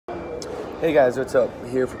Hey guys, what's up?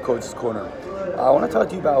 Here for Coach's Corner. I want to talk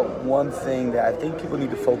to you about one thing that I think people need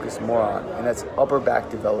to focus more on, and that's upper back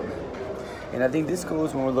development. And I think this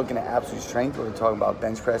goes when we're looking at absolute strength, where we're talking about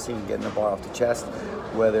bench pressing and getting the bar off the chest,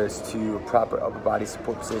 whether it's to a proper upper body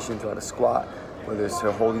support position throughout a squat, whether it's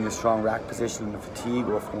to holding a strong rack position in the fatigue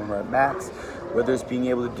or for one rep max, whether it's being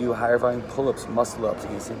able to do higher volume pull-ups, muscle-ups,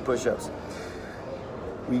 and push-ups.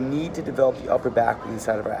 We need to develop the upper back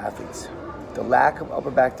inside of our athletes. The lack of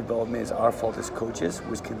upper back development is our fault as coaches,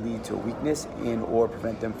 which can lead to a weakness and or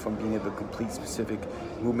prevent them from being able to complete specific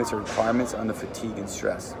movements or requirements under fatigue and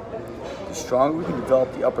stress. The stronger we can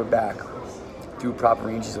develop the upper back through proper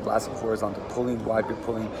ranges of lateral horizontal pulling, wide grip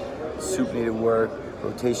pulling, supinated work,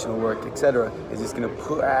 rotational work, etc., is it's going to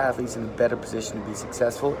put our athletes in a better position to be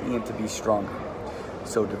successful and to be stronger.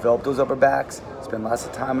 So develop those upper backs, spend lots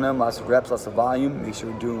of time on them, lots of reps, lots of volume, make sure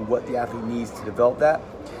you're doing what the athlete needs to develop that,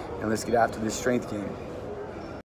 and let's get after this strength game.